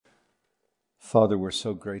Father, we're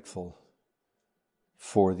so grateful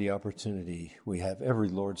for the opportunity we have every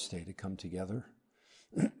Lord's Day to come together.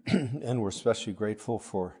 And we're especially grateful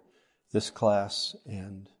for this class,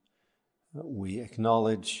 and we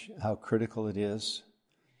acknowledge how critical it is.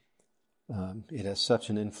 It has such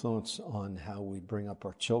an influence on how we bring up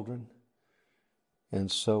our children. And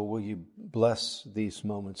so will you bless these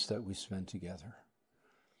moments that we spend together?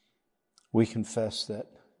 We confess that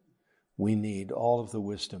we need all of the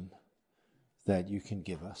wisdom that you can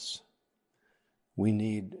give us. We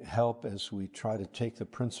need help as we try to take the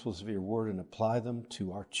principles of your word and apply them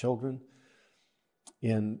to our children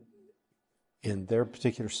in their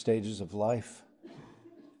particular stages of life.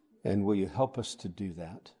 And will you help us to do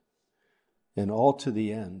that? And all to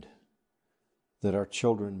the end that our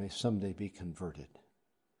children may someday be converted.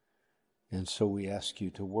 And so we ask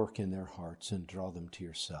you to work in their hearts and draw them to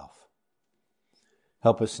yourself.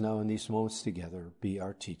 Help us now in these moments together. Be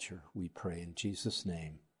our teacher, we pray in Jesus'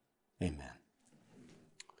 name. Amen.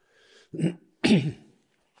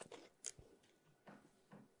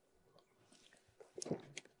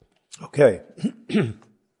 Okay.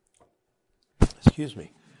 Excuse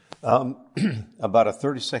me. About a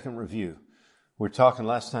 30-second review. We were talking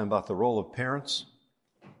last time about the role of parents,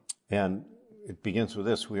 and it begins with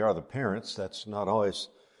this: we are the parents. That's not always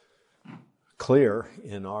clear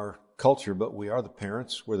in our culture, but we are the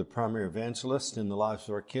parents. We're the primary evangelists in the lives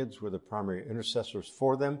of our kids. We're the primary intercessors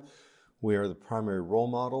for them. We are the primary role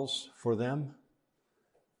models for them.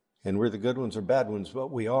 And we're the good ones or bad ones, but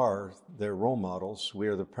we are their role models. We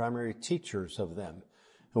are the primary teachers of them.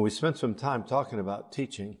 And we spent some time talking about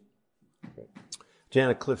teaching.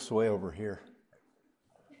 Janet Cliff's way over here.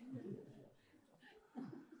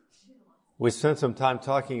 We spent some time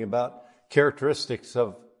talking about characteristics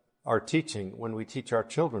of our teaching. When we teach our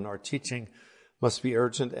children, our teaching must be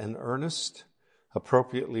urgent and earnest,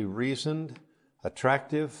 appropriately reasoned,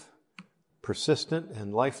 attractive, persistent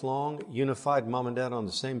and lifelong, unified, mom and dad on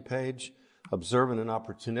the same page, observant and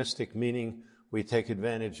opportunistic, meaning we take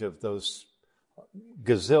advantage of those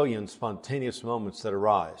gazillion spontaneous moments that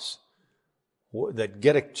arise, that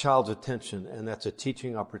get a child's attention, and that's a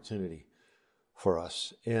teaching opportunity for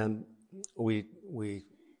us. And we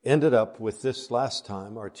ended up with this last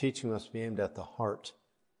time: our teaching must be aimed at the heart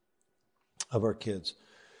of our kids.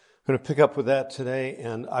 I'm going to pick up with that today,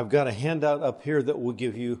 and I've got a handout up here that will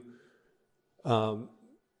give you the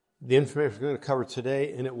information we're going to cover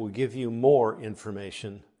today, and it will give you more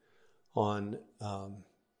information on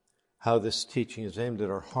how this teaching is aimed at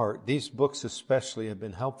our heart. These books especially have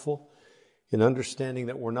been helpful in understanding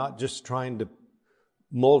that we're not just trying to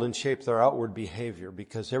mold and shape their outward behavior,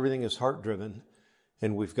 because everything is heart-driven,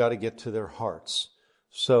 and we've got to get to their hearts.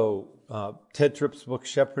 So Ted Tripp's book,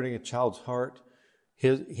 Shepherding a Child's Heart, he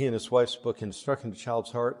and his wife's book, Instructing a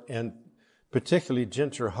Child's Heart, and particularly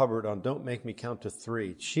Ginger Hubbard on Don't Make Me Count to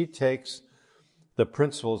 3. She takes the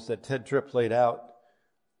principles that Ted Tripp laid out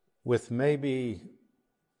with maybe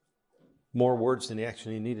more words than he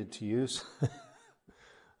actually needed to use.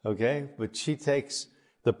 Okay? But she takes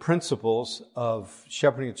the principles of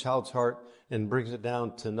shepherding a child's heart and brings it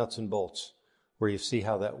down to nuts and bolts, where you see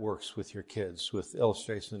how that works with your kids, with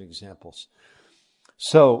illustrations and examples.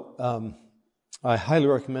 So I highly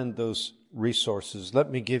recommend those resources. Let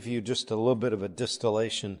me give you just a little bit of a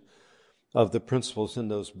distillation of the principles in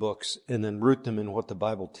those books, and then root them in what the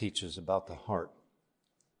Bible teaches about the heart.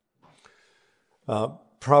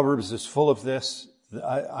 Proverbs is full of this.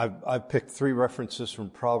 I've picked 3 references from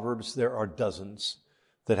Proverbs. There are dozens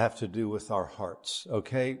that have to do with our hearts.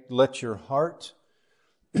 Okay? Let your heart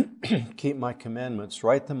keep my commandments.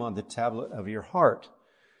 Write them on the tablet of your heart.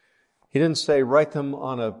 He didn't say write them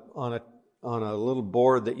on a little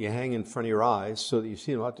board that you hang in front of your eyes so that you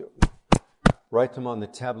see them. Write them on the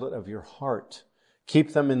tablet of your heart.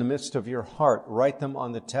 Keep them in the midst of your heart. Write them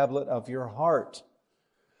on the tablet of your heart.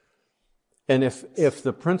 And if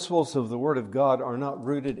the principles of the Word of God are not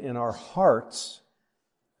rooted in our hearts,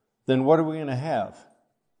 then what are we going to have?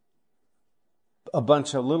 A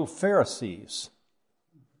bunch of little Pharisees,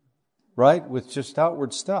 right? With just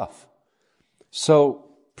outward stuff. So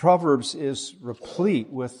Proverbs is replete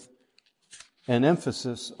with an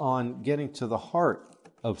emphasis on getting to the heart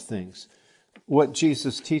of things. What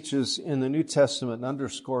Jesus teaches in the New Testament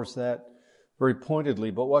underscores that very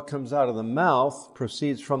pointedly. But what comes out of the mouth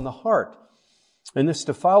proceeds from the heart. And this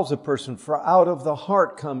defiles a person, for out of the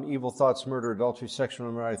heart come evil thoughts, murder, adultery, sexual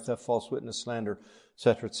immorality, theft, false witness, slander,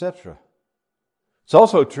 etc., etc. It's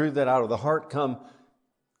also true that out of the heart come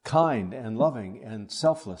kind and loving and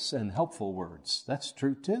selfless and helpful words. That's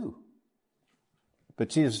true too. But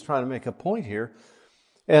Jesus is trying to make a point here.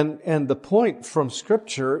 And the point from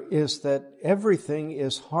Scripture is that everything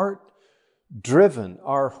is heart-driven.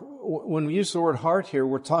 When we use the word heart here,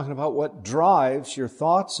 we're talking about what drives your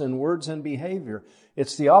thoughts and words and behavior.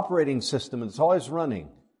 It's the operating system, and it's always running.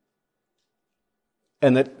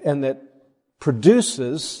 And that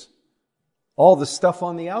produces all the stuff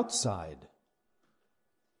on the outside.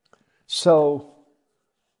 So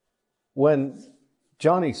when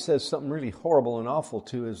Johnny says something really horrible and awful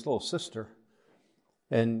to his little sister,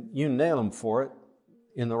 and you nail him for it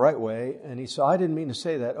in the right way, and he said, I didn't mean to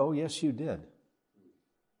say that. Oh, yes, you did.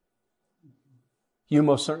 You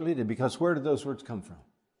most certainly did, because where did those words come from?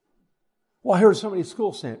 Well, I heard somebody at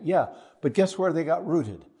school saying it. Yeah, but guess where they got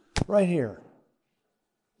rooted? Right here.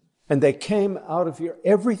 And they came out of here.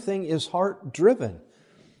 Everything is heart-driven,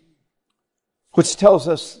 which tells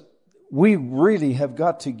us we really have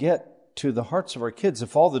got to get to the hearts of our kids.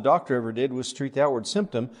 If all the doctor ever did was treat the outward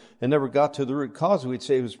symptom and never got to the root cause, we'd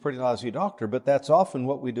say he was a pretty lousy doctor, but that's often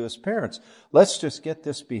what we do as parents. Let's just get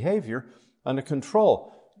this behavior under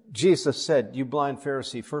control. Jesus said, you blind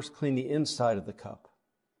Pharisee, first clean the inside of the cup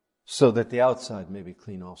so that the outside may be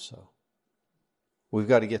clean also. We've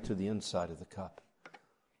got to get to the inside of the cup.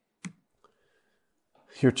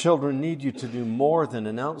 Your children need you to do more than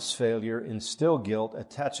announce failure, instill guilt,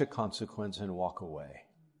 attach a consequence, and walk away.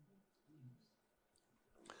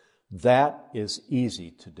 That is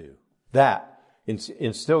easy to do. That,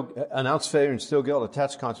 announce failure, instill guilt,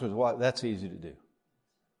 attach consequence, that's easy to do.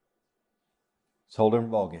 It's a whole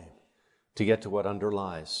different ballgame to get to what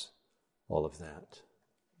underlies all of that.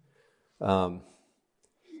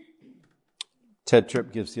 Ted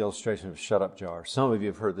Tripp gives the illustration of a shut-up jar. Some of you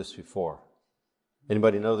have heard this before.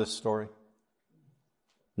 Anybody know this story?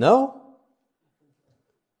 No?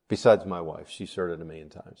 Besides my wife. She's heard it a million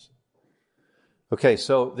times. Okay,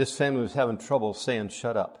 so this family was having trouble saying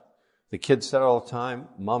shut up. The kids said it all the time.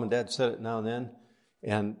 Mom and Dad said it now and then.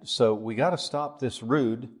 And so we got to stop this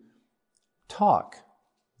rude talk.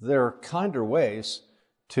 There are kinder ways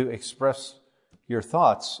to express your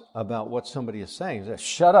thoughts about what somebody is saying. Say,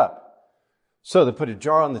 shut up. So they put a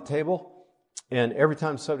jar on the table, and every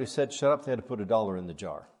time somebody said shut up, they had to put $1 in the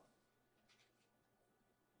jar.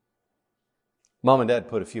 Mom and Dad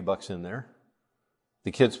put a few bucks in there.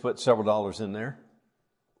 The kids put several dollars in there.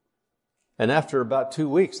 And after about 2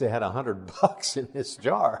 weeks, they had $100 in this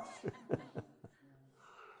jar.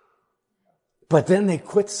 But then they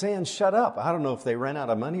quit saying shut up. I don't know if they ran out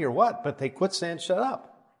of money or what, but they quit saying shut up.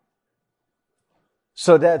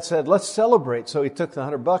 So Dad said, let's celebrate. So he took the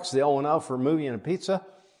 $100. They all went out for a movie and a pizza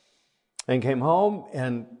and came home,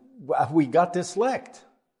 and we got this licked.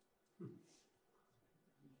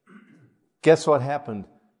 Guess what happened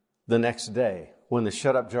the next day when the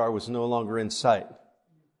shut up jar was no longer in sight?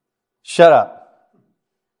 Shut up.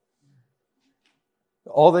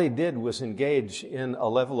 All they did was engage in a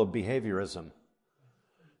level of behaviorism.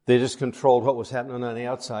 They just controlled what was happening on the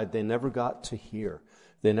outside. They never got to hear.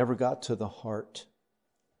 They never got to the heart.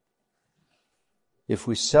 If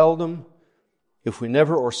we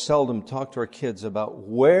never or seldom talk to our kids about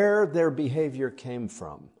where their behavior came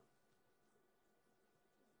from,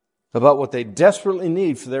 about what they desperately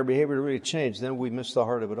need for their behavior to really change, then we miss the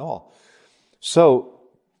heart of it all. So,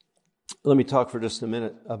 let me talk for just a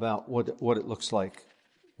minute about what it looks like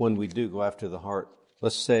when we do go after the heart.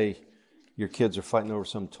 Let's say your kids are fighting over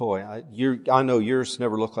some toy. I know yours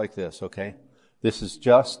never look like this, okay? This is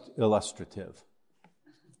just illustrative.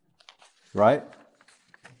 Right?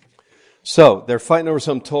 So, they're fighting over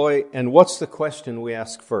some toy, and what's the question we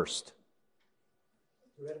ask first?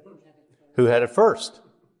 Who had it first?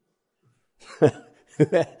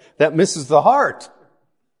 That misses the heart.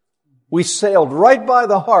 We sailed right by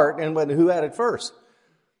the heart and went, who had it first?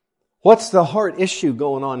 What's the heart issue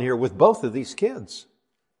going on here with both of these kids?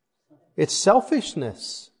 It's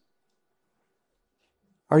selfishness.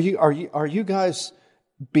 Are you guys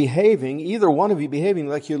behaving, either one of you behaving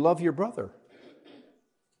like you love your brother?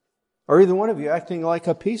 Or either one of you acting like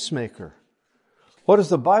a peacemaker? What does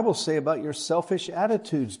the Bible say about your selfish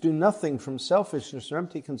attitudes? Do nothing from selfishness or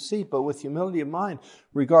empty conceit, but with humility of mind,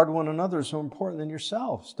 regard one another as more important than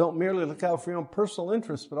yourselves. Don't merely look out for your own personal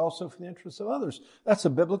interests, but also for the interests of others. That's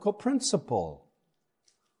a biblical principle.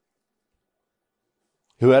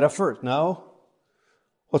 Who had it first? No?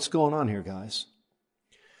 What's going on here, guys?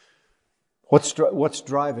 What's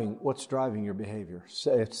driving your behavior?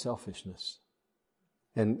 Say it's selfishness.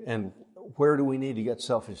 And where do we need to get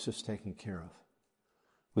selfishness taken care of?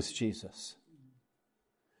 With Jesus.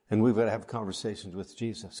 And we've got to have conversations with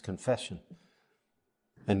Jesus, confession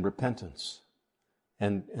and repentance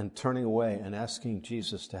and turning away and asking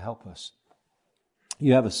Jesus to help us.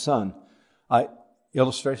 You have a son.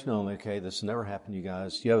 illustration only, okay, this never happened to you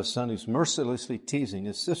guys. You have a son who's mercilessly teasing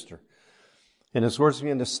his sister. And his words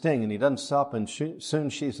begin to sting, and he doesn't stop, and soon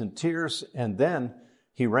she's in tears, and then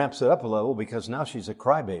he ramps it up a level because now she's a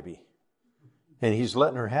crybaby. And he's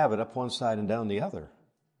letting her have it up one side and down the other.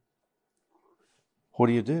 What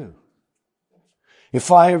do you do? If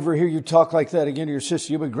I ever hear you talk like that again to your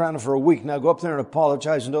sister, you'll be grounded for a week. Now go up there and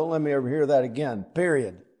apologize and don't let me ever hear that again.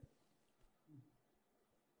 Period.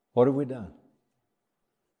 What have we done?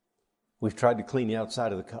 We've tried to clean the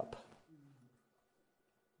outside of the cup.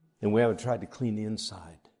 And we haven't tried to clean the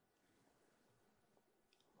inside.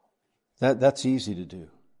 That's easy to do.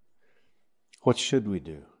 What should we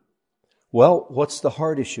do? Well, what's the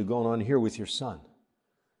heart issue going on here with your son?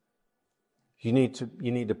 You need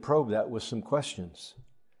to probe that with some questions.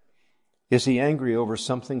 Is he angry over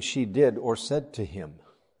something she did or said to him?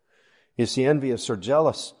 Is he envious or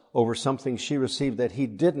jealous over something she received that he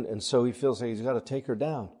didn't, and so he feels like he's got to take her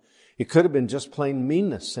down? It could have been just plain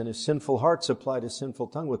meanness, and his sinful heart supplied his sinful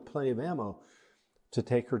tongue with plenty of ammo to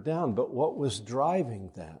take her down. But what was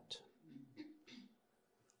driving that?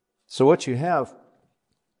 So what you have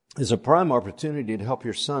is a prime opportunity to help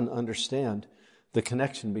your son understand the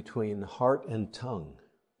connection between heart and tongue.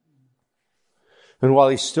 And while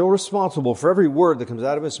he's still responsible for every word that comes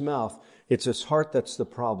out of his mouth, it's his heart that's the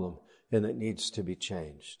problem and that needs to be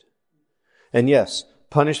changed. And yes,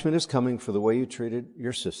 punishment is coming for the way you treated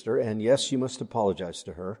your sister, and yes, you must apologize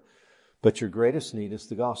to her, but your greatest need is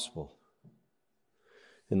the gospel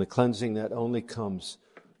and the cleansing that only comes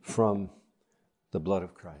from the blood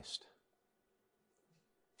of Christ.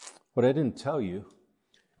 What I didn't tell you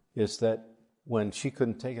is that when she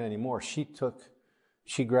couldn't take it anymore, she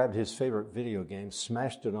grabbed his favorite video game,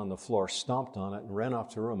 smashed it on the floor, stomped on it, and ran off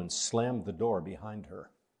to the room and slammed the door behind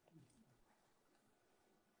her.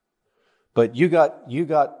 But you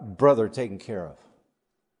got brother taken care of.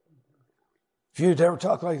 If you'd ever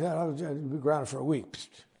talk like that, I'd be grounded for a week.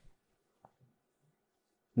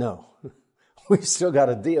 No. We still got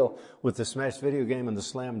to deal with the smashed video game and the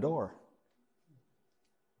slammed door.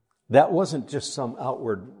 That wasn't just some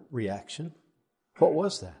outward reaction. What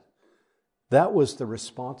was that? That was the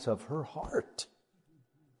response of her heart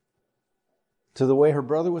to the way her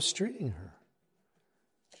brother was treating her.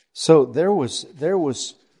 So there was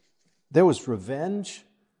revenge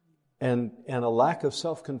and a lack of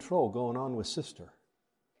self-control going on with sister.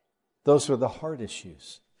 Those were the heart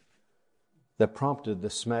issues that prompted the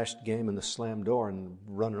smashed game and the slammed door and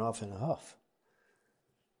running off in a huff.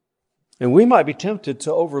 And we might be tempted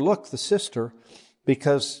to overlook the sister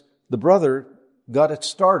because the brother got it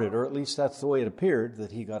started, or at least that's the way it appeared,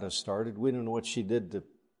 that he got it started. We don't know what she did to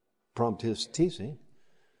prompt his teasing.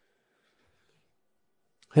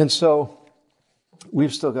 And so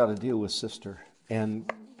we've still got to deal with sister.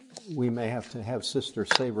 And we may have to have sister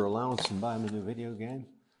save her allowance and buy him a new video game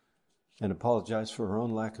and apologize for her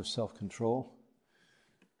own lack of self-control.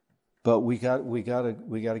 But we got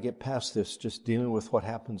to get past this, just dealing with what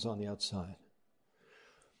happens on the outside.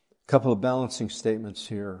 A couple of balancing statements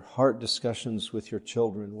here. Heart discussions with your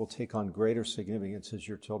children will take on greater significance as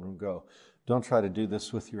your children grow. Don't try to do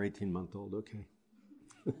this with your 18-month-old, okay?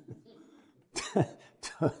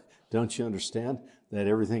 Don't you understand that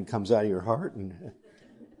everything comes out of your heart? And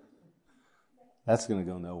that's going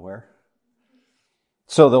to go nowhere.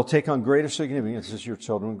 So they'll take on greater significance as your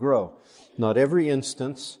children grow. Not every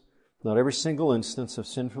single instance of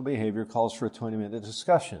sinful behavior calls for a 20-minute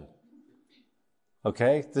discussion.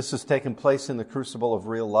 Okay? This has taken place in the crucible of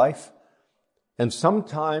real life. And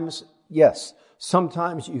sometimes, yes,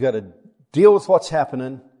 sometimes you got to deal with what's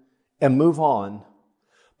happening and move on.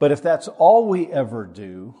 But if that's all we ever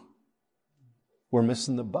do, we're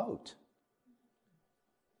missing the boat.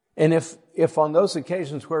 And if on those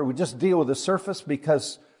occasions where we just deal with the surface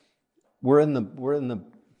because we're in the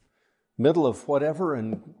middle of whatever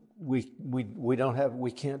and we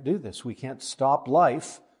can't do this. We can't stop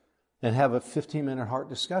life and have a 15-minute heart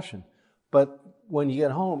discussion. But when you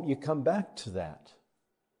get home, you come back to that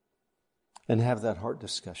and have that heart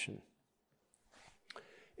discussion.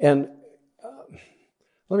 And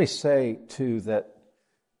let me say too that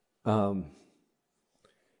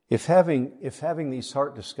if having these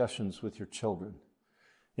heart discussions with your children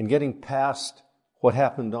and getting past what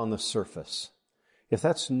happened on the surface, if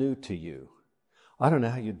that's new to you, I don't know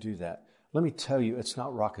how you do that. Let me tell you, it's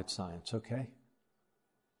not rocket science, okay?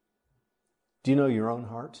 Do you know your own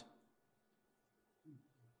heart?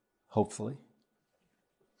 Hopefully.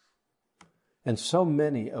 And so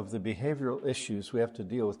many of the behavioral issues we have to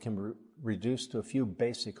deal with can be reduced to a few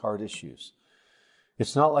basic heart issues.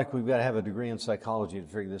 It's not like we've got to have a degree in psychology to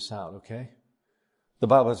figure this out, okay? The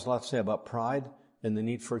Bible has a lot to say about pride and the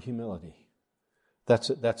need for humility. That's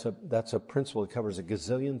a principle that covers a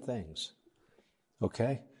gazillion things.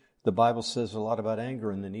 Okay? The Bible says a lot about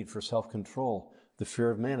anger and the need for self-control, the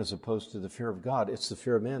fear of man as opposed to the fear of God. It's the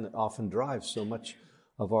fear of man that often drives so much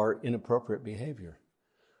of our inappropriate behavior.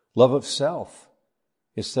 Love of self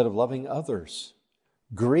instead of loving others.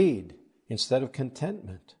 Greed instead of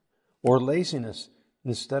contentment. Or laziness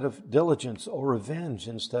instead of diligence. Or revenge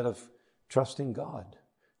instead of trusting God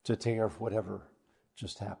to take care of whatever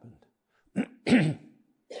just happened.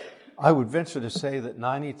 I would venture to say that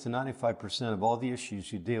 90 to 95% of all the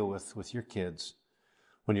issues you deal with your kids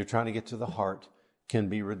when you're trying to get to the heart can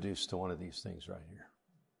be reduced to one of these things right here.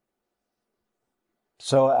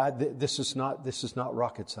 So this is not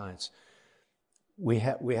rocket science. We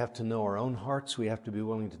have to know our own hearts. We have to be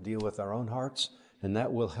willing to deal with our own hearts, and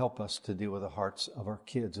that will help us to deal with the hearts of our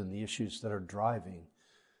kids and the issues that are driving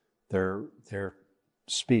their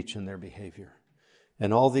speech and their behavior.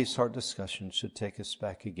 And all these hard discussions should take us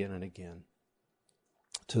back again and again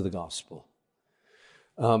to the gospel.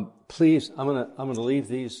 Please, I'm gonna leave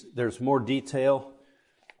these. There's more detail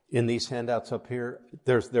in these handouts up here.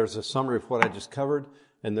 There's a summary of what I just covered,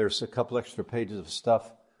 and there's a couple extra pages of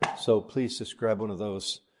stuff. So please just grab one of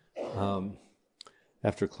those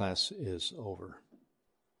after class is over.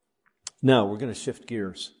 Now we're going to shift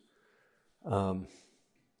gears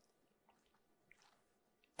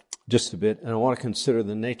just a bit, and I want to consider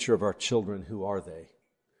the nature of our children. Who are they?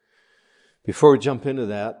 Before we jump into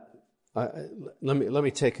that, let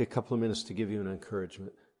me take a couple of minutes to give you an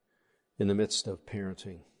encouragement in the midst of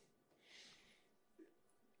parenting.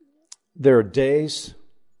 There are days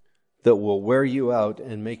that will wear you out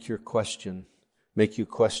and make you question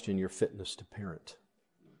your fitness to parent.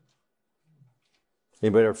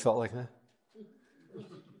 Anybody ever felt like that?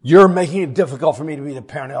 You're making it difficult for me to be the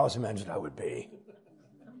parent I always imagined I would be.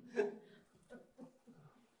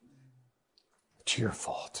 It's your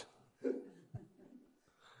fault.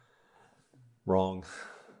 Wrong.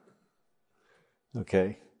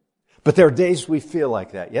 Okay. But there are days we feel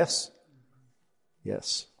like that, yes?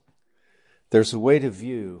 Yes. There's a way to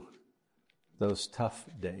view those tough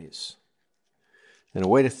days and a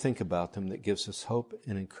way to think about them that gives us hope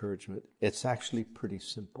and encouragement. It's actually pretty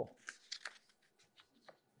simple.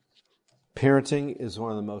 Parenting is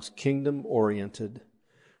one of the most kingdom-oriented,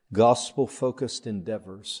 gospel-focused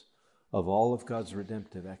endeavors of all of God's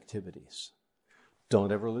redemptive activities.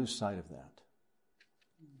 Don't ever lose sight of that.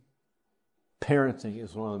 Parenting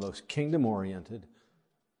is one of the most kingdom-oriented,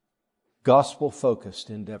 gospel-focused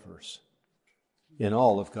endeavors in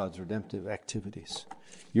all of God's redemptive activities.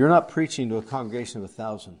 You're not preaching to a congregation of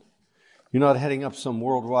 1,000. You're not heading up some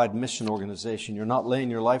worldwide mission organization. You're not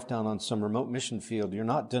laying your life down on some remote mission field. You're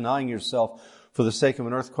not denying yourself for the sake of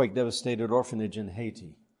an earthquake-devastated orphanage in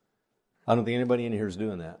Haiti. I don't think anybody in here is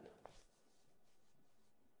doing that.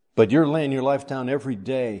 But you're laying your life down every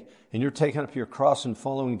day, and you're taking up your cross and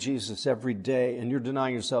following Jesus every day, and you're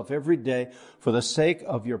denying yourself every day for the sake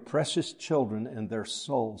of your precious children and their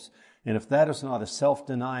souls. And if that is not a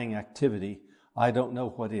self-denying activity, I don't know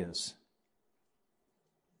what is.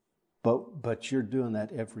 But you're doing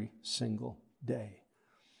that every single day.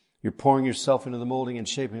 You're pouring yourself into the molding and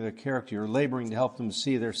shaping their character. You're laboring to help them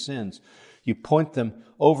see their sins. You point them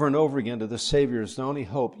over and over again to the Savior as the only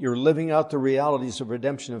hope. You're living out the realities of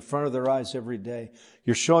redemption in front of their eyes every day.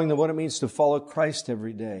 You're showing them what it means to follow Christ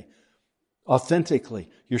every day, authentically.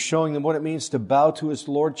 You're showing them what it means to bow to His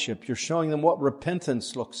Lordship. You're showing them what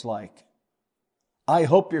repentance looks like. I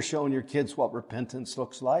hope you're showing your kids what repentance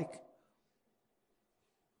looks like.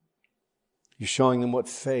 You're showing them what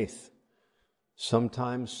faith,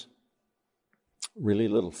 sometimes really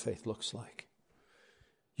little faith, looks like.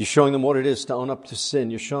 You're showing them what it is to own up to sin.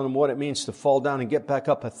 You're showing them what it means to fall down and get back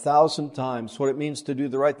up 1,000 times. What it means to do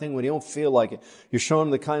the right thing when you don't feel like it. You're showing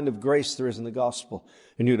them the kind of grace there is in the gospel.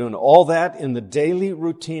 And you're doing all that in the daily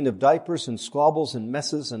routine of diapers and squabbles and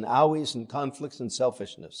messes and owies and conflicts and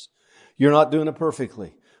selfishness. You're not doing it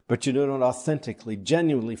perfectly, but you're doing it authentically,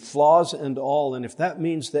 genuinely, flaws and all. And if that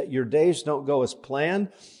means that your days don't go as planned,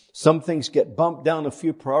 some things get bumped down a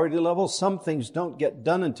few priority levels, some things don't get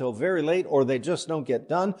done until very late, or they just don't get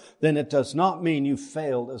done, then it does not mean you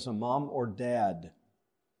failed as a mom or dad.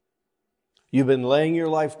 You've been laying your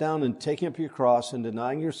life down and taking up your cross and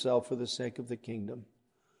denying yourself for the sake of the kingdom.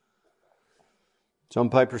 John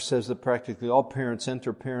Piper says that practically all parents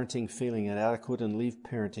enter parenting feeling inadequate and leave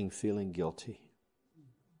parenting feeling guilty.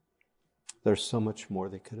 There's so much more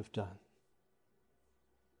they could have done.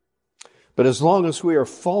 But as long as we are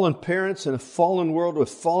fallen parents in a fallen world with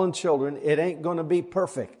fallen children, it ain't going to be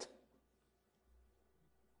perfect.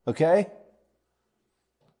 Okay?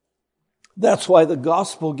 That's why the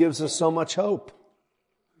gospel gives us so much hope.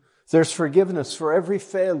 There's forgiveness for every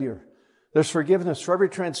failure. There's forgiveness for every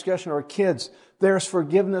transgression of our kids. There's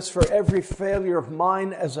forgiveness for every failure of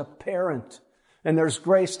mine as a parent. And there's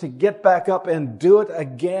grace to get back up and do it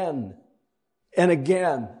again and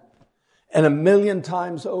again and 1,000,000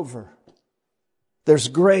 times over. There's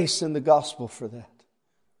grace in the gospel for that.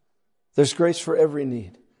 There's grace for every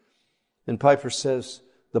need. And Piper says,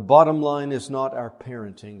 the bottom line is not our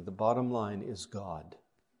parenting. The bottom line is God.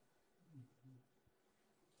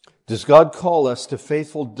 Does God call us to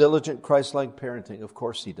faithful, diligent, Christ-like parenting? Of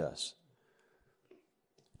course He does.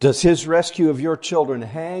 Does His rescue of your children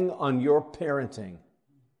hang on your parenting?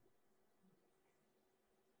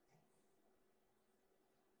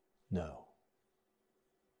 No.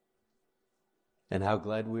 And how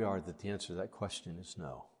glad we are that the answer to that question is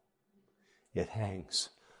no. It hangs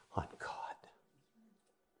on God.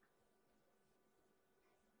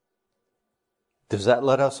 Does that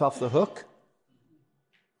let us off the hook?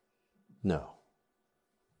 No.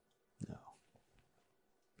 No.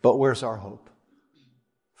 But where's our hope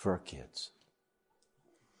for our kids?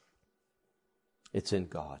 It's in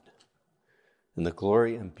God, in the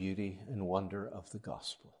glory and beauty and wonder of the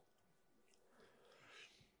gospel.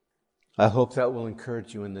 I hope that will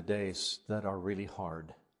encourage you in the days that are really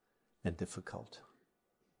hard and difficult,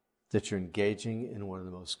 that you're engaging in one of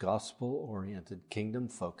the most gospel-oriented,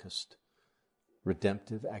 kingdom-focused,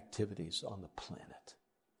 redemptive activities on the planet.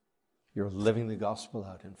 You're living the gospel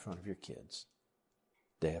out in front of your kids,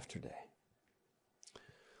 day after day.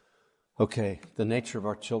 Okay, the nature of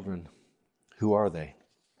our children. Who are they?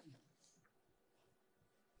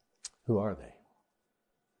 Who are they?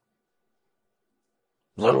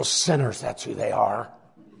 Little sinners, that's who they are.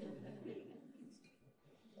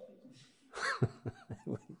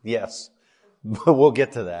 Yes, but we'll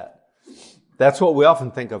get to that. That's what we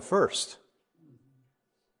often think of first,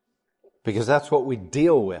 because that's what we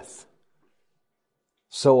deal with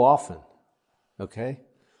so often. Okay?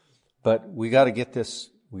 But we got to get this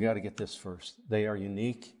first. They are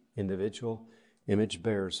unique, individual image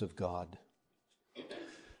bearers of God.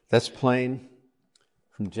 That's plain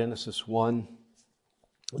from Genesis 1.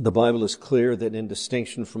 The Bible is clear that in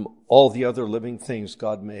distinction from all the other living things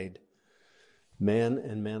God made, man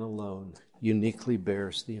and man alone uniquely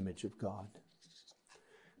bears the image of God.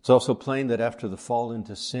 It's also plain that after the fall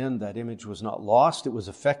into sin, that image was not lost. It was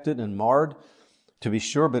affected and marred, to be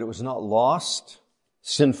sure, but it was not lost.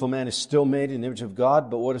 Sinful man is still made in the image of God,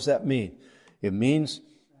 but what does that mean? It means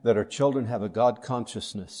that our children have a God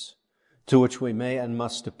consciousness to which we may and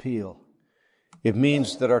must appeal. It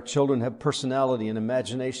means that our children have personality and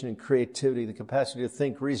imagination and creativity, the capacity to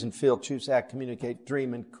think, reason, feel, choose, act, communicate,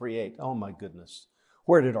 dream, and create. Oh my goodness.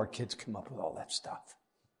 Where did our kids come up with all that stuff?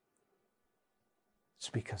 It's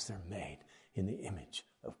because they're made in the image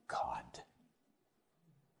of God.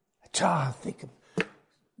 Think of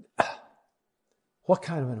what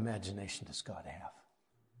kind of an imagination does God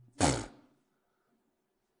have?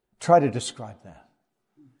 Try to describe that.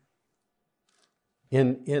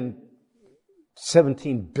 In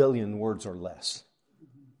 17 billion words or less.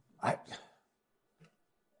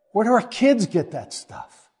 Where do our kids get that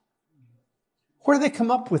stuff? Where do they come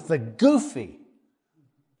up with the goofy,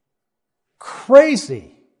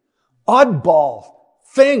 crazy, oddball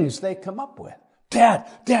things they come up with? Dad,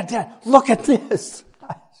 look at this.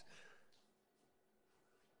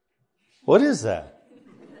 What is that?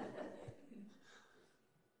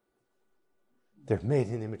 They're made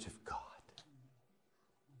in the image of God.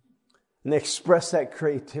 And they express that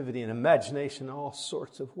creativity and imagination in all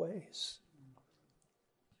sorts of ways.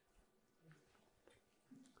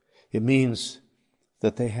 It means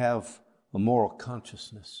that they have a moral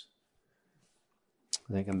consciousness.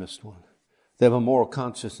 I think I missed one. They have a moral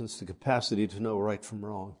consciousness, the capacity to know right from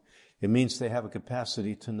wrong. It means they have a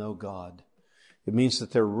capacity to know God. It means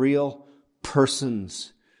that they're real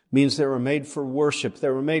persons. It means they were made for worship. They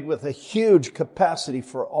were made with a huge capacity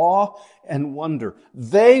for awe and wonder.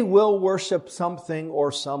 They will worship something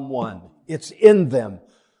or someone. It's in them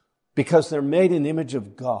because they're made in the image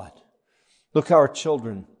of God. Look how our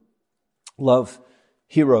children love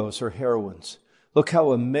heroes or heroines. Look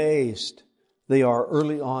how amazed they are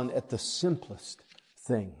early on at the simplest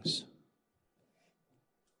things.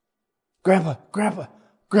 Grandpa,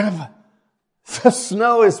 the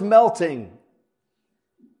snow is melting.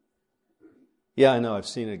 Yeah, I know, I've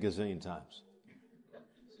seen it a gazillion times.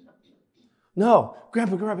 No,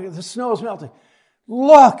 Grandpa, the snow is melting.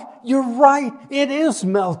 Look, you're right, it is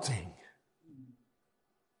melting.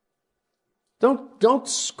 Don't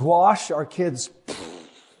squash our kids.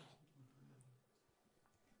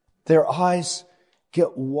 Their eyes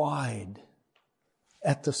get wide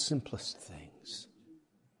at the simplest things.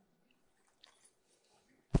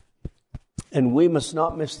 And we must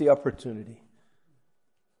not miss the opportunity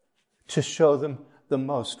to show them the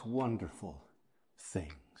most wonderful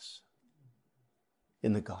things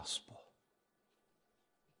in the gospel,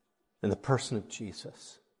 in the person of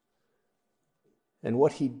Jesus, and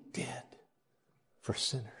what he did for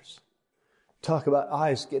sinners. Talk about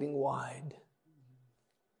eyes getting wide.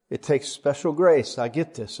 It takes special grace. I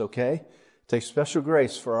get this, okay? It takes special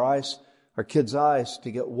grace for our kids' eyes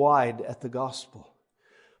to get wide at the gospel.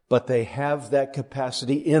 But they have that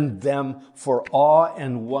capacity in them for awe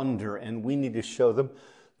and wonder, and we need to show them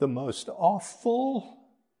the most awful.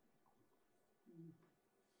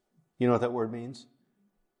 You know what that word means?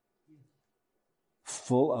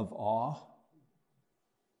 Full of awe.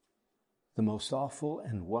 The most awful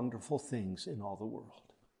and wonderful things in all the world.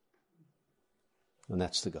 And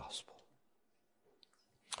that's the gospel.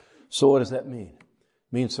 So what does that mean?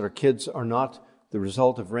 It means that our kids are not the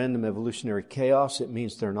result of random evolutionary chaos. It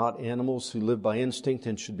means they're not animals who live by instinct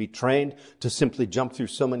and should be trained to simply jump through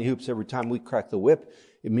so many hoops every time we crack the whip.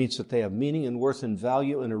 It means that they have meaning and worth and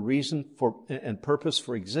value and a reason for and purpose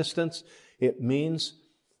for existence. It means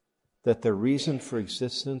that their reason for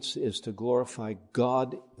existence is to glorify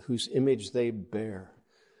God, whose image they bear,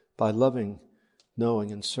 by loving,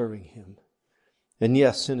 knowing, and serving Him. And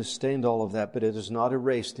yes, sin has stained all of that, but it has not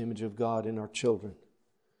erased the image of God in our children.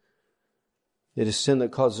 It is sin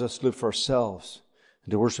that causes us to live for ourselves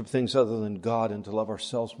and to worship things other than God and to love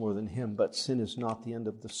ourselves more than Him. But sin is not the end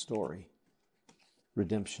of the story.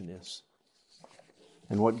 Redemption is.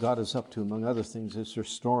 And what God is up to, among other things, is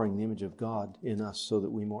restoring the image of God in us so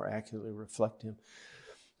that we more accurately reflect Him.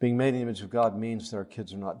 Being made in the image of God means that our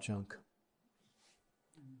kids are not junk.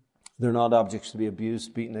 They're not objects to be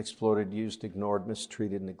abused, beaten, exploited, used, ignored,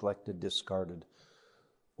 mistreated, neglected, discarded,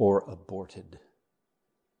 or aborted.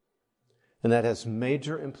 And that has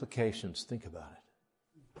major implications. Think about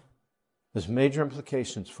it. There's major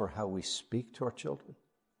implications for how we speak to our children.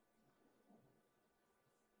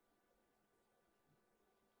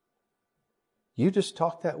 You just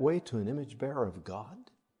talk that way to an image bearer of God?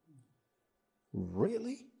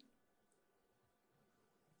 Really?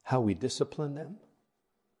 How we discipline them?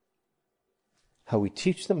 How we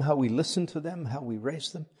teach them? How we listen to them? How we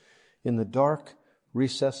raise them? In the dark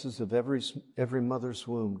recesses of every mother's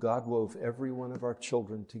womb, God wove every one of our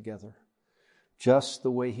children together, just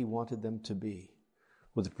the way He wanted them to be,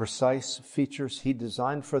 with the precise features He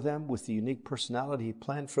designed for them, with the unique personality He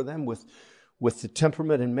planned for them, with the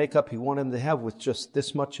temperament and makeup He wanted them to have, with just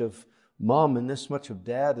this much of mom and this much of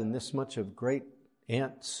dad and this much of great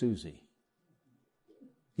Aunt Susie.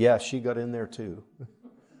 Yeah, she got in there too.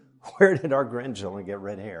 Where did our grandchildren get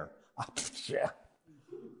red hair? Yeah.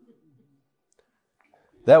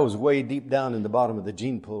 That was way deep down in the bottom of the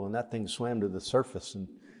gene pool, and that thing swam to the surface and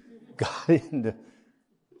got into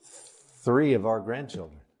 3 of our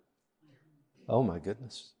grandchildren. Oh my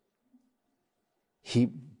goodness.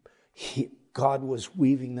 God was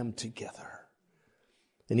weaving them together.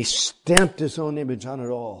 And He stamped His own image on it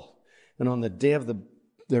all. And on the day of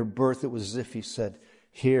their birth, it was as if He said,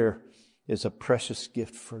 "Here is a precious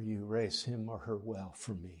gift for you. Raise him or her well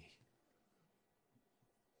for me."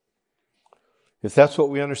 If that's what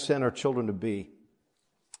we understand our children to be,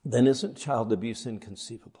 then isn't child abuse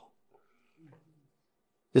inconceivable?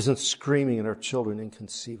 Isn't screaming at our children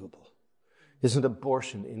inconceivable? Isn't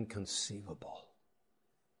abortion inconceivable?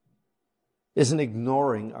 Isn't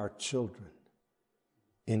ignoring our children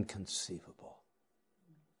inconceivable?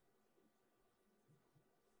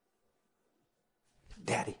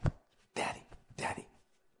 Daddy, daddy, daddy,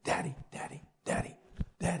 daddy, daddy, daddy,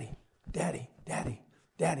 daddy, daddy, daddy,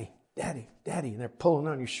 daddy, daddy, daddy. And they're pulling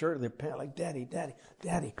on your shirt, they're pants like daddy, daddy,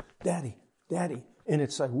 daddy, daddy, daddy. And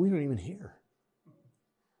it's like we don't even hear.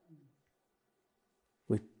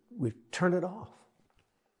 We've turned it off.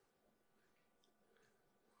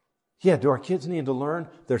 Yeah, do our kids need to learn?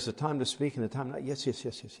 There's a time to speak and a time not. Yes.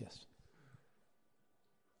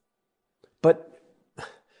 But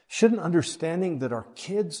shouldn't understanding that our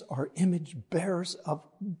kids are image bearers of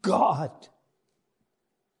God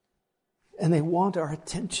and they want our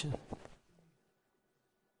attention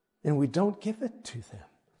and we don't give it to them?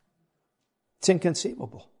 It's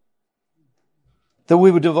inconceivable that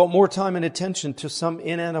we would devote more time and attention to some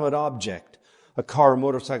inanimate object, a car, a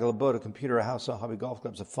motorcycle, a boat, a computer, a house, a hobby, golf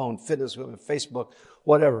clubs, a phone, fitness equipment, Facebook,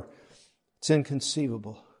 whatever. It's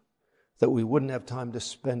inconceivable that we wouldn't have time to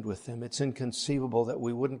spend with them. It's inconceivable that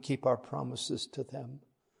we wouldn't keep our promises to them,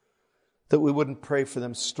 that we wouldn't pray for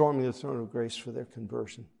them, storming the throne of grace for their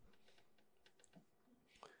conversion.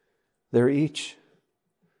 They're each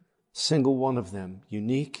Single one of them,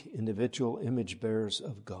 unique individual image bearers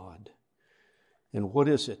of God. And what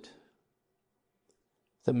is it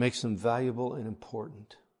that makes them valuable and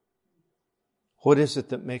important? What is it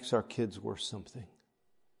that makes our kids worth something?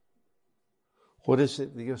 What is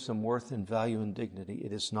it that gives them worth and value and dignity?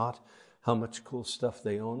 It is not how much cool stuff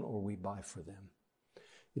they own or we buy for them.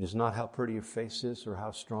 It is not how pretty your face is or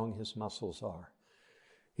how strong his muscles are.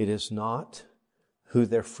 It is not who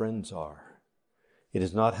their friends are. It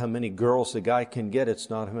is not how many girls a guy can get. It's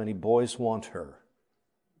not how many boys want her.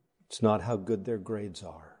 It's not how good their grades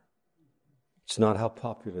are. It's not how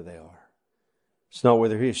popular they are. It's not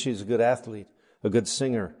whether he or she is a good athlete, a good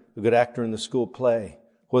singer, a good actor in the school play,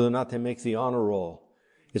 whether or not they make the honor roll.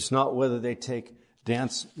 It's not whether they take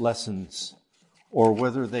dance lessons or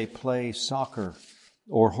whether they play soccer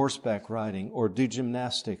or horseback riding or do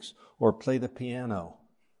gymnastics or play the piano.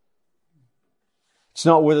 It's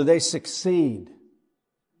not whether they succeed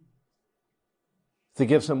that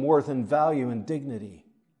gives them worth and value and dignity.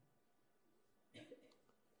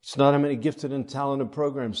 It's not how many gifted and talented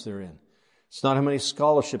programs they're in. It's not how many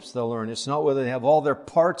scholarships they'll earn. It's not whether they have all their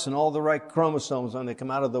parts and all the right chromosomes when they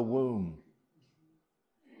come out of the womb.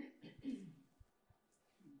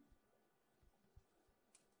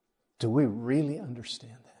 Do we really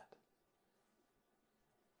understand that?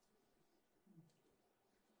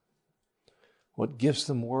 What gives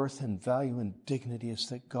them worth and value and dignity is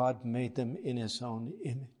that God made them in His own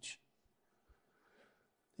image.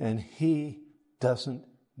 And He doesn't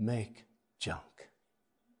make junk.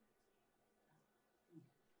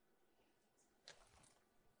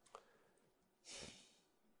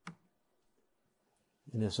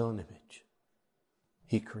 In His own image,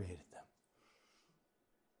 He created them.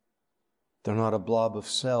 They're not a blob of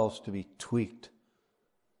cells to be tweaked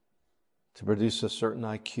to produce a certain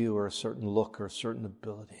IQ or a certain look or a certain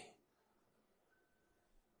ability.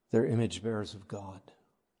 They're image bearers of God.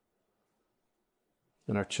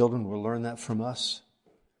 And our children will learn that from us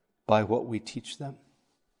by what we teach them.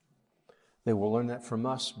 They will learn that from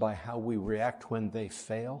us by how we react when they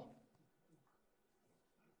fail.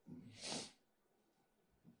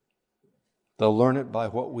 They'll learn it by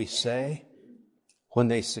what we say when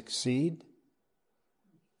they succeed.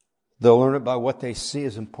 They'll learn it by what they see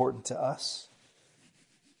as important to us.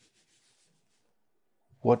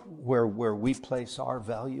 Where we place our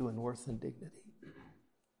value and worth and dignity.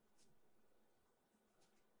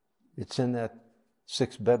 It's in that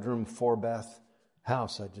 6-bedroom, 4-bath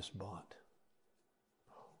house I just bought.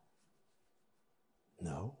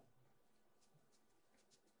 No.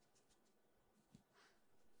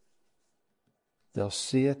 They'll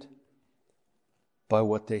see it by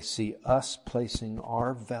what they see us placing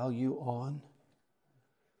our value on.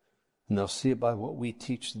 And they'll see it by what we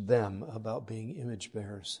teach them about being image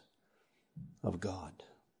bearers of God.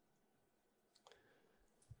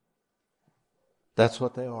 That's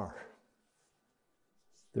what they are.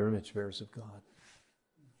 They're image bearers of God.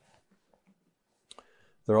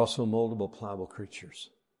 They're also moldable, pliable creatures.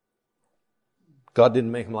 God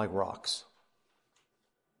didn't make them like rocks.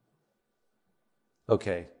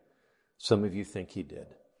 Okay, some of you think He did.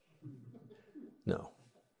 No.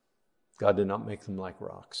 God did not make them like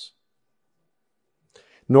rocks.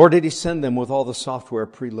 Nor did He send them with all the software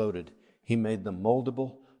preloaded. He made them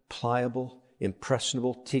moldable, pliable,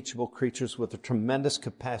 impressionable, teachable creatures with a tremendous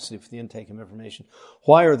capacity for the intake of information.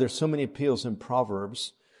 Why are there so many appeals in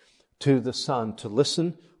Proverbs to the son to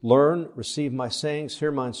listen, learn, receive my sayings,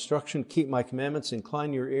 hear my instruction, keep my commandments,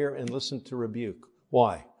 incline your ear, and listen to rebuke?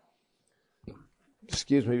 Why?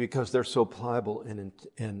 Because they're so pliable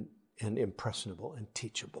and impressionable and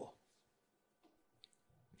teachable.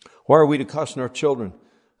 Why are we to caution our children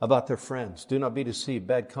about their friends? Do not be deceived.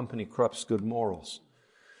 Bad company corrupts good morals.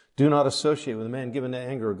 Do not associate with a man given to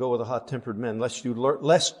anger or go with a hot-tempered man, lest you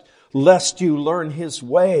learn his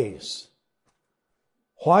ways.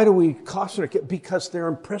 Why do we caution our kids? Because they're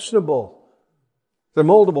impressionable. They're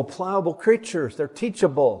moldable, pliable creatures. They're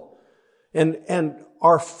teachable. And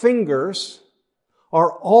our fingers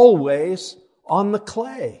are always on the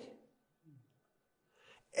clay.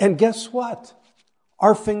 And guess what?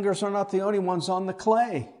 Our fingers are not the only ones on the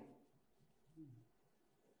clay.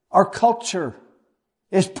 Our culture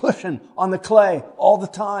is pushing on the clay all the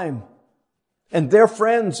time. And their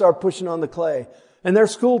friends are pushing on the clay. And their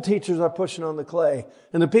school teachers are pushing on the clay.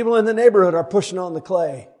 And the people in the neighborhood are pushing on the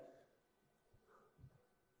clay.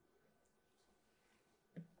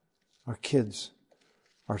 Our kids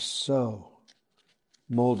are so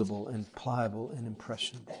moldable and pliable and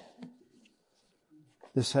impressionable.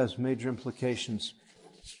 This has major implications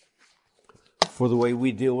for the way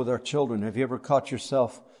we deal with our children. Have you ever caught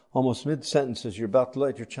yourself almost mid-sentence as you're about to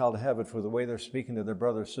let your child have it for the way they're speaking to their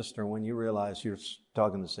brother or sister when you realize you're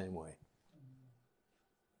talking the same way.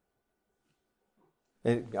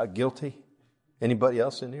 Guilty? Anybody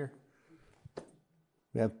else in here?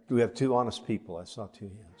 We have two honest people. I saw two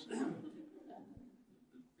hands.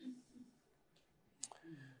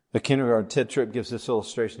 The kindergarten, Ted Tripp gives this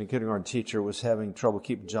illustration. The kindergarten teacher was having trouble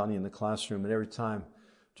keeping Johnny in the classroom, and every time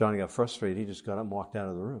Johnny got frustrated, he just got up and walked out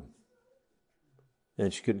of the room.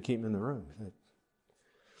 And she couldn't keep him in the room.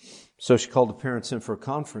 So she called the parents in for a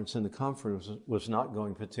conference, and the conference was not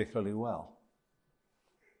going particularly well.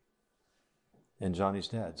 And Johnny's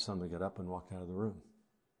dad suddenly got up and walked out of the room.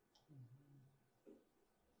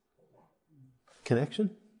 Connection?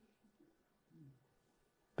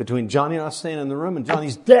 Between Johnny and I staying in the room and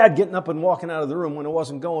Johnny's dad getting up and walking out of the room when it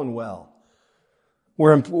wasn't going well.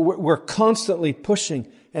 We're constantly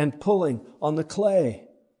pushing and pulling on the clay.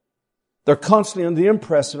 They're constantly under the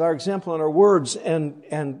impress of our example and our words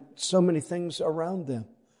and so many things around them.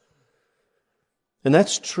 And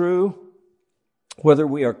that's true whether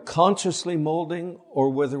we are consciously molding or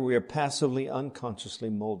whether we are passively, unconsciously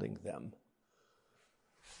molding them.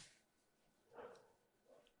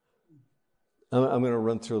 I'm going to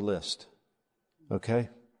run through a list. Okay?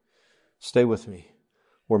 Stay with me.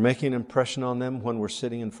 We're making an impression on them when we're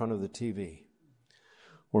sitting in front of the TV.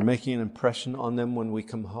 We're making an impression on them when we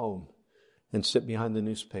come home and sit behind the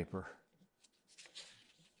newspaper.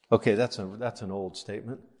 Okay, that's an old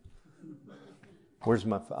statement. Where's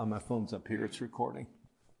my phone's up here? It's recording.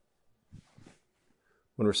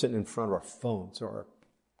 When we're sitting in front of our phones or our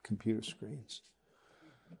computer screens.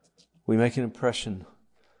 We make an impression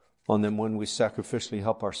on them when we sacrificially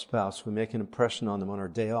help our spouse. We make an impression on them on our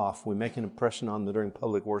day off. We make an impression on them during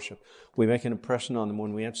public worship. We make an impression on them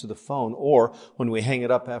when we answer the phone or when we hang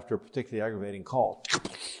it up after a particularly aggravating call.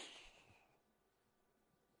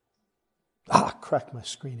 Cracked my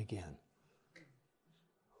screen again.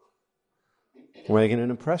 We're making an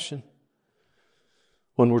impression.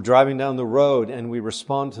 When we're driving down the road and we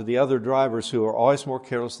respond to the other drivers who are always more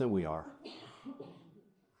careless than we are.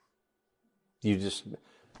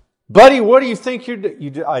 Buddy, what do you think you're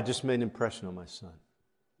doing? I just made an impression on my son.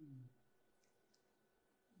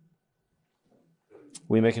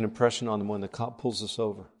 We make an impression on them when the cop pulls us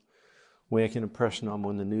over. We make an impression on them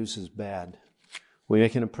when the news is bad. We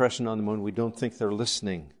make an impression on them when we don't think they're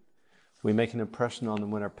listening. We make an impression on them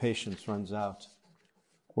when our patience runs out.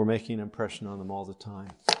 We're making an impression on them all the time.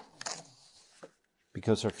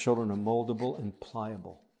 Because our children are moldable and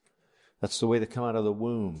pliable. That's the way they come out of the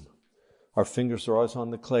womb. Our fingers are always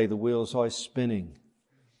on the clay. The wheel is always spinning.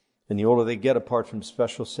 And the older they get, apart from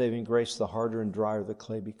special saving grace, the harder and drier the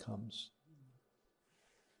clay becomes.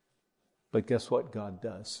 But guess what God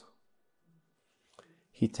does?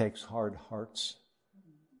 He takes hard hearts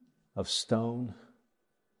of stone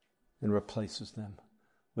and replaces them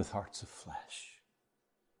with hearts of flesh.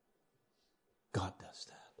 God does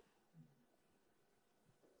that.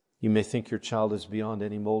 You may think your child is beyond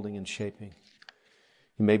any molding and shaping.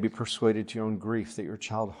 You may be persuaded to your own grief that your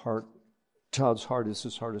child's heart is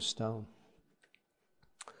as hard as stone.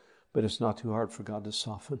 But it's not too hard for God to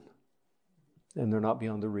soften. And they're not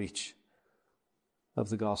beyond the reach of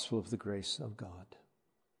the gospel of the grace of God.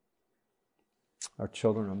 Our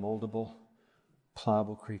children are moldable,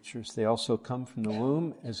 pliable creatures. They also come from the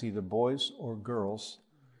womb as either boys or girls,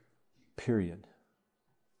 period.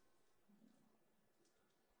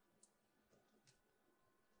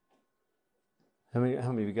 How many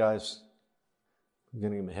of you guys, I'm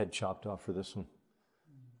going to get my head chopped off for this one.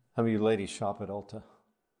 How many of you ladies shop at Ulta?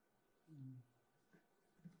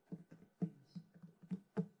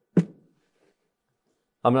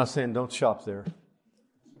 I'm not saying don't shop there,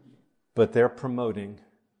 but they're promoting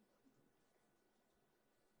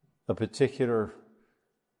a particular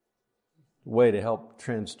way to help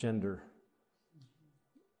transgender,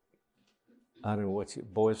 I don't know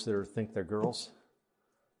boys that think they're girls,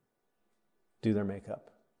 do their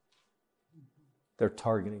makeup. They're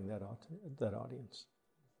targeting that audience.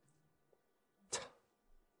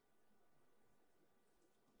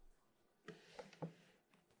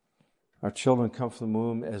 Our children come from the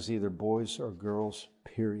womb as either boys or girls,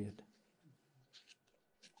 period.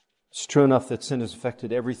 It's true enough that sin has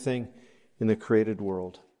affected everything in the created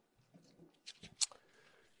world.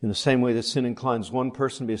 In the same way that sin inclines one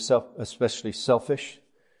person to be especially selfish,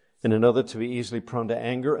 and another to be easily prone to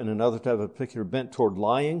anger, and another to have a particular bent toward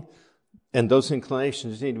lying, and those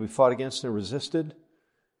inclinations need to be fought against and resisted.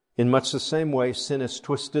 In much the same way, sin has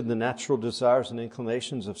twisted the natural desires and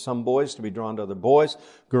inclinations of some boys to be drawn to other boys,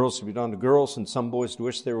 girls to be drawn to girls, and some boys to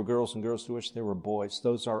wish they were girls and girls to wish they were boys.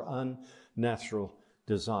 Those are unnatural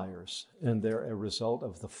desires, and they're a result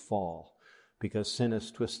of the fall, because sin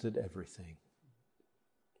has twisted everything.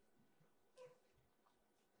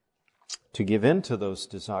 To give in to those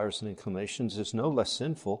desires and inclinations is no less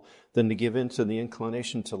sinful than to give in to the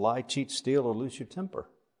inclination to lie, cheat, steal, or lose your temper.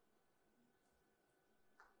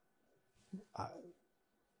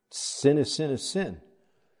 Sin is sin is sin.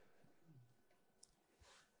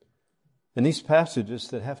 And these passages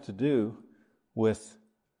that have to do with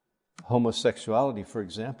homosexuality, for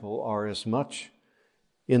example, are as much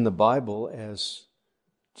in the Bible as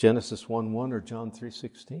Genesis 1:1 or John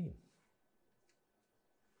 3:16.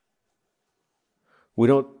 We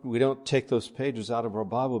don't take those pages out of our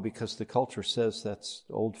Bible because the culture says that's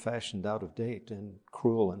old-fashioned, out of date, and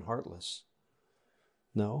cruel and heartless.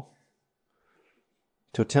 No.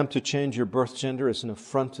 To attempt to change your birth gender is an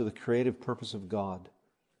affront to the creative purpose of God.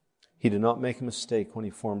 He did not make a mistake when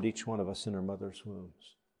He formed each one of us in our mother's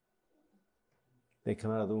wombs. They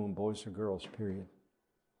come out of the womb, boys or girls, period.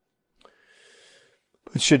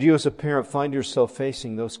 But should you as a parent find yourself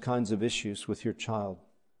facing those kinds of issues with your child,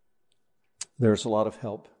 there's a lot of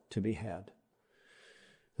help to be had.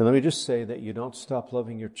 And let me just say that you don't stop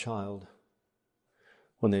loving your child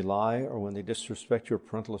when they lie or when they disrespect your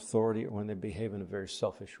parental authority or when they behave in a very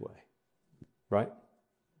selfish way. Right?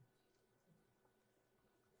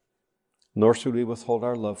 Nor should we withhold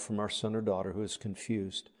our love from our son or daughter who is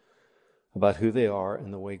confused about who they are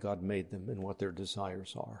and the way God made them and what their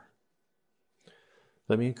desires are.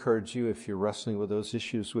 Let me encourage you, if you're wrestling with those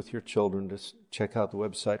issues with your children, to check out the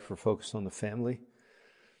website for Focus on the Family.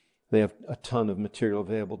 They have a ton of material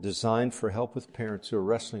available designed for help with parents who are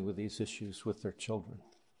wrestling with these issues with their children.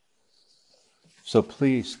 So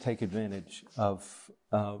please take advantage of,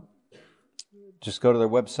 just go to their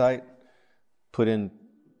website, put in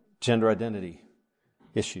gender identity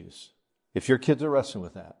issues. If your kids are wrestling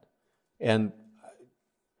with that, and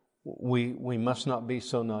we must not be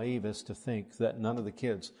so naive as to think that none of the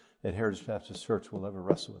kids at Heritage Baptist Church will ever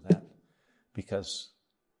wrestle with that, because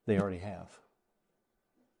they already have.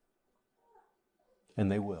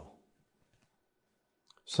 And they will.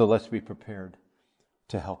 So let's be prepared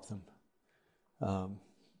to help them.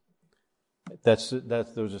 Those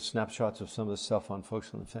are snapshots of some of the stuff on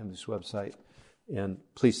Focus on the Family's website, and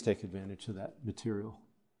please take advantage of that material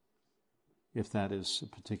if that is a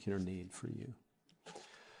particular need for you.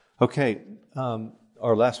 Okay,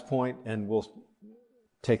 our last point, and we'll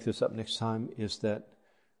take this up next time, is that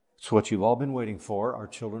it's what you've all been waiting for. Our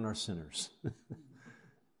children are sinners.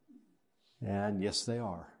 And yes, they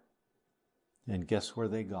are. And guess where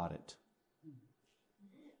they got it?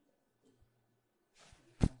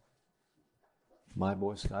 My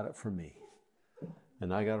boys got it from me.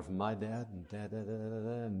 And I got it from my dad,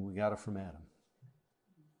 and we got it from Adam.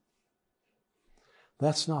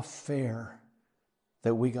 That's not fair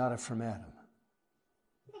that we got it from Adam.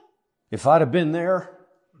 If I'd have been there,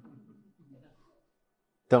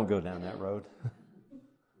 don't go down that road.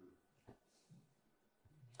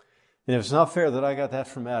 And if it's not fair that I got that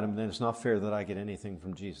from Adam, then it's not fair that I get anything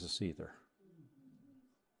from Jesus either.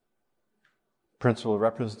 Principle of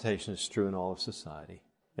representation is true in all of society,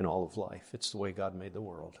 in all of life. It's the way God made the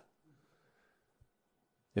world.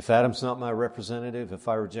 If Adam's not my representative, if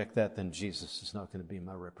I reject that, then Jesus is not going to be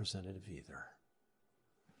my representative either.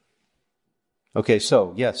 Okay,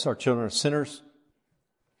 so yes, our children are sinners,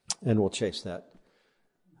 and we'll chase that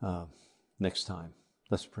next time.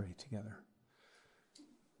 Let's pray together.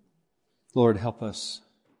 Lord, help us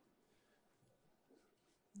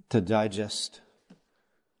to digest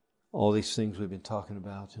all these things we've been talking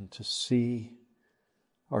about and to see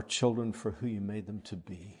our children for who you made them to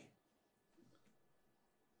be.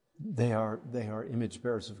 They are image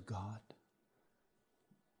bearers of God.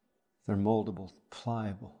 They're moldable,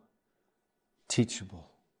 pliable, teachable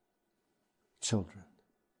children.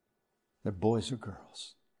 They're boys or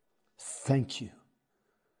girls. Thank you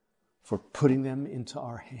for putting them into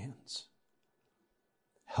our hands.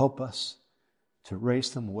 Help us to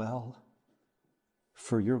raise them well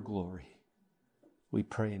for your glory. We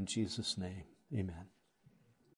pray in Jesus' name. Amen.